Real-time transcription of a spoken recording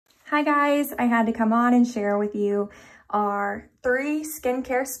Hi guys, I had to come on and share with you our 3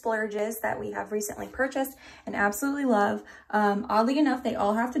 skincare splurges that we have recently purchased and absolutely love. Oddly enough, they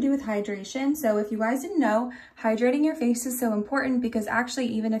all have to do with hydration. So if you guys didn't know, hydrating your face is so important because actually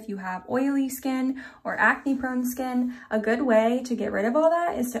even if you have oily skin or acne prone skin, a good way to get rid of all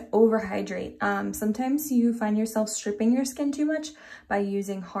that is to overhydrate. Sometimes you find yourself stripping your skin too much by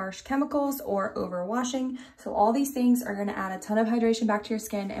using harsh chemicals or overwashing. So all these things are gonna add a ton of hydration back to your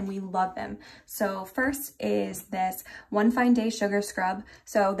skin and we love them. So first is this One Fine Day Sugar Scrub.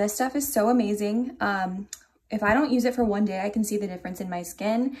 So this stuff is so amazing. If I don't use it for one day, I can see the difference in my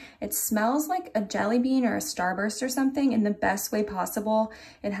skin. It smells like a jelly bean or a Starburst or something in the best way possible.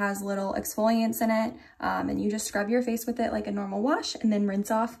 It has little exfoliants in it, and you just scrub your face with it like a normal wash and then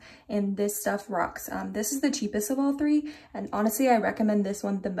rinse off, and this stuff rocks. This is the cheapest of all 3, and honestly, I recommend this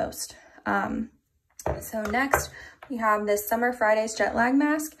one the most. So next, we have this Summer Fridays Jet Lag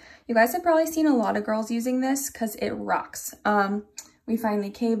Mask. You guys have probably seen a lot of girls using this because it rocks. We finally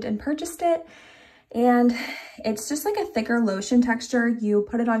caved and purchased it. And it's just like a thicker lotion texture. You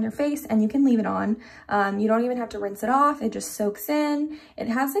put it on your face and you can leave it on. You don't even have to rinse it off. It just soaks in. It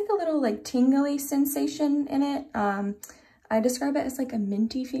has like a little like tingly sensation in it. I describe it as like a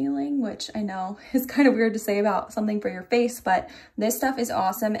minty feeling, which I know is kind of weird to say about something for your face, but this stuff is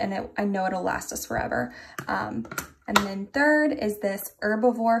awesome and I know it'll last us forever. And then third is this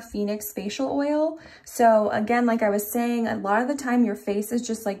Herbivore Phoenix Facial Oil. So again, like I was saying, a lot of the time your face is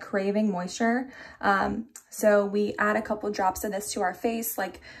just like craving moisture. So we add a couple drops of this to our face,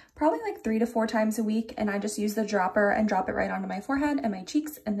 like probably like 3 to 4 times a week. And I just use the dropper and drop it right onto my forehead and my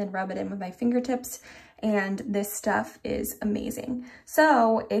cheeks and then rub it in with my fingertips. And this stuff is amazing.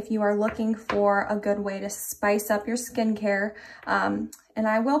 So if you are looking for a good way to spice up your skincare, and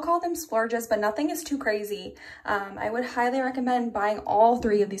I will call them splurges, but nothing is too crazy. I would highly recommend buying all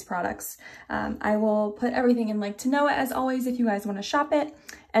 3 of these products. I will put everything in link to know it as always if you guys want to shop it.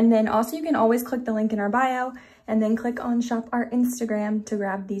 And then also you can always click the link in our bio and then click on shop our Instagram to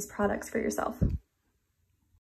grab these products for yourself.